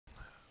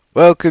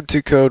Welcome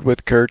to Code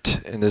with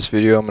Kurt. In this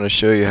video I'm going to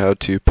show you how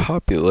to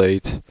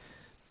populate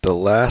the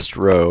last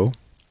row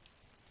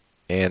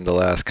and the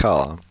last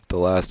column, the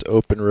last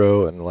open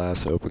row and the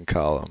last open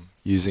column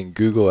using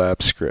Google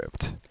Apps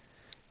Script.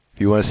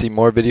 If you want to see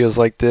more videos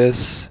like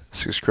this,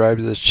 subscribe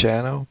to this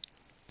channel.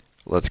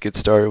 Let's get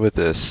started with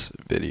this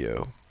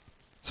video.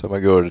 So I'm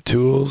going to go to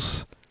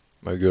Tools,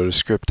 I'm going to go to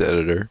Script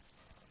Editor.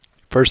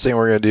 First thing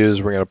we're going to do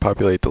is we're going to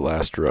populate the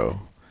last row.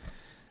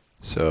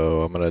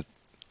 So I'm going to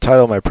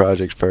title my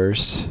project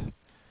first.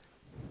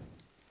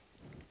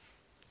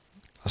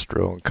 Last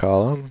row and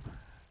column.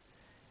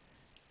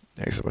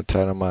 Next I'm going to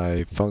title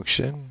my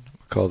function.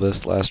 I'll call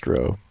this last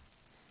row.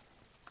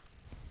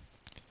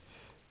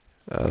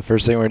 The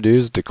first thing we're going to do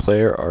is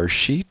declare our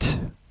sheet.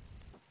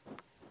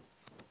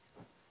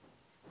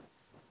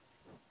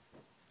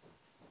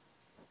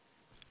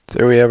 So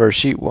there we have our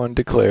sheet 1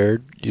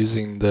 declared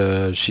using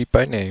the sheet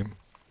by name.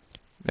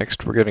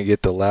 Next we're going to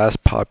get the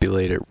last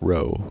populated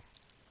row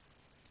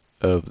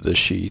of the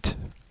sheet.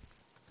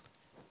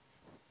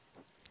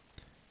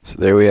 So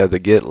there we have the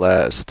get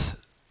last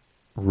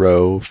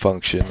row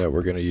function that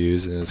we're going to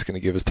use, and it's going to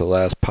give us the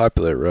last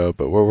populate row.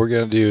 But what we're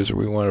going to do is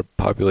we want to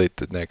populate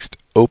the next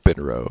open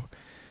row.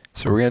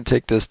 So we're going to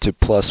take this to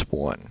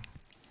 +1.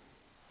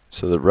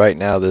 So that right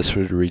now this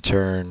would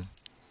return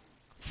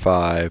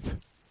 5,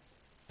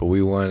 but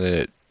we're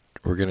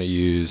going to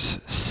use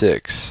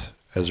 6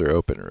 as our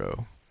open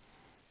row.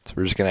 So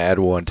we're just going to add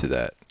 1 to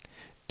that.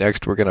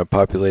 Next we're going to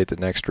populate the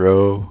next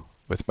row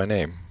with my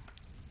name.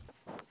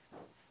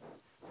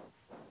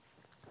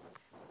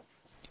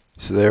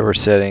 So there we're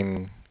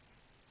setting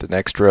the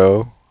next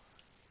row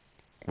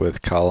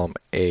with column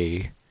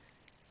A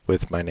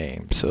with my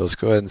name. So let's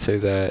go ahead and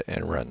save that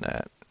and run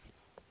that.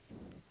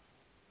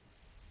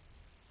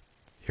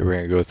 Here we're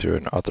going to go through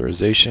an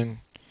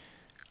authorization,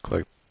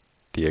 click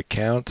the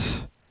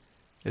account,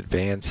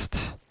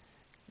 advanced.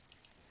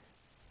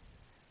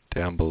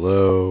 Down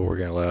below we're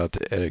going to allow it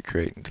to edit,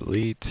 create, and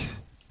delete,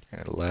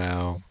 and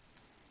allow.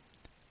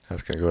 Now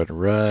it's going to go ahead and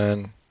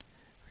run.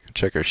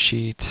 Check our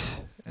sheet,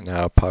 and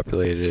now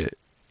populate it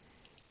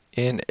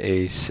in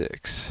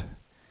A6.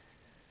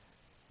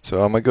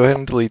 So I'm going to go ahead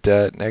and delete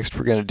that. Next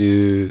we're going to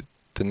do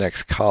the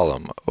next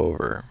column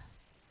over.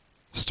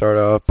 Start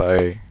out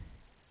by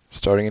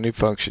starting a new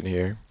function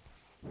here.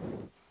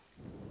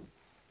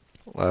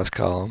 Last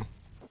column.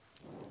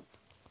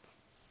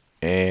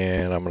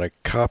 And I'm going to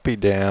copy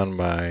down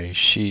my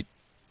sheet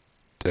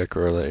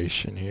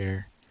declaration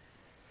here.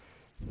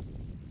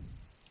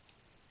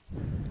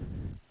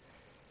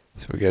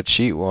 So we got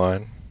sheet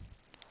 1.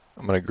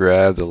 I'm going to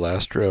grab the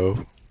last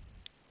row.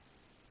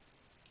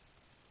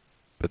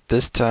 But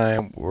this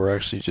time we're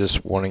actually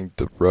just wanting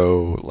the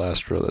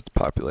last row that's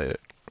populated.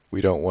 We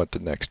don't want the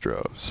next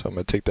row. So I'm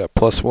going to take that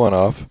 +1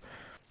 off.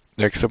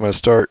 Next I'm going to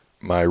start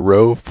my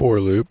row for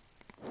loop.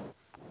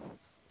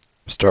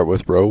 Start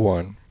with row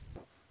 1.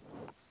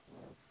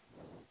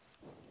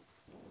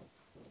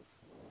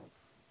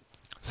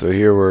 So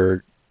here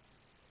we're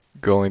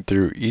going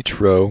through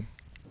each row,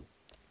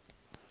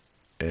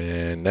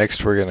 and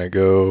next we're going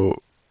to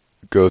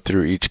go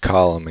through each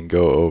column and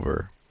go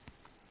over.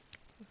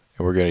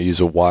 And we're going to use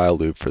a while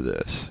loop for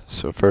this.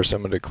 So first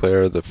I'm going to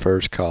declare the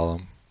first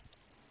column.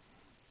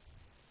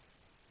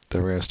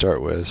 Then we're going to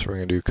start with, so we're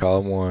going to do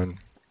column 1.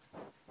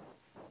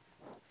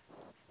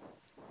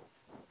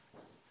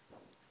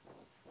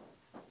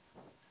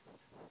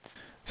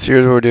 So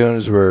here's what we're doing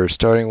is we're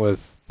starting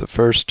with the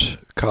first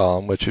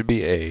column, which would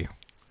be A.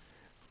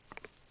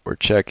 We're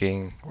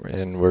checking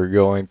and we're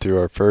going through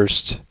our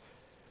first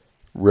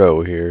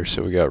row here.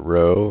 So we got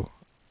row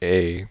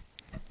A.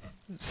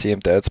 See if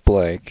that's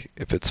blank.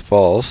 If it's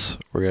false,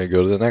 we're going to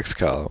go to the next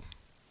column.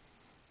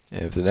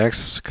 And if the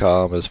next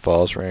column is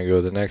false, we're going to go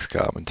to the next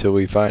column until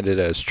we find it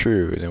as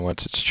true. And then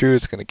once it's true,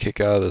 it's going to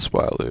kick out of this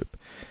while loop.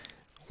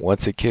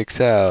 Once it kicks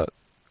out,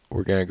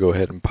 we're going to go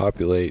ahead and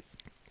populate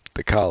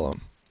the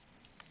column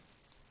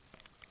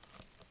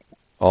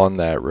on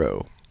that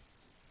row.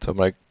 So I'm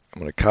going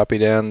to copy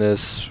down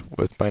this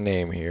with my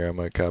name here. I'm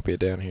going to copy it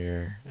down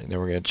here, and then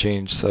we're going to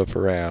change stuff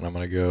around. I'm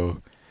going to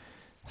go,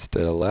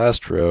 instead of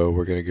last row,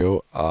 we're going to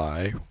go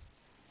I,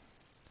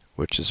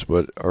 which is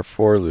what our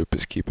for loop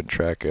is keeping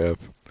track of.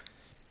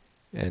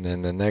 And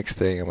then the next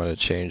thing, I'm going to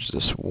change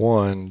this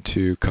 1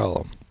 to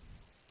column.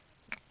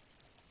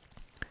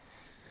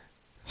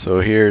 So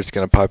here it's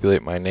going to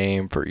populate my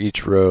name for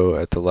each row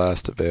at the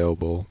last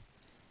available,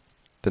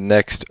 the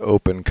next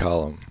open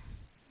column.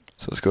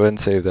 So let's go ahead and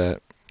save that.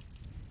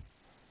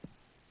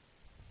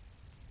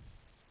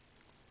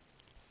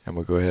 And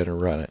we'll go ahead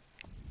and run it.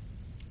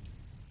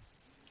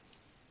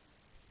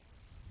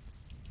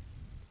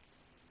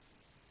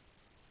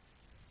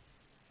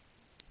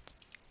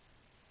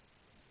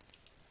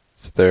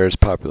 So there's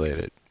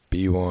populated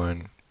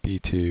B1,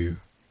 B2,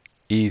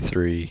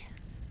 E3,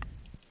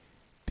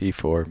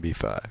 B4, and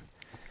B5.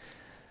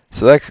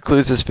 So that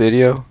concludes this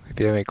video. If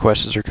you have any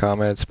questions or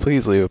comments,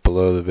 please leave it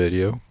below the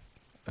video.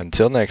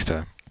 Until next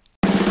time.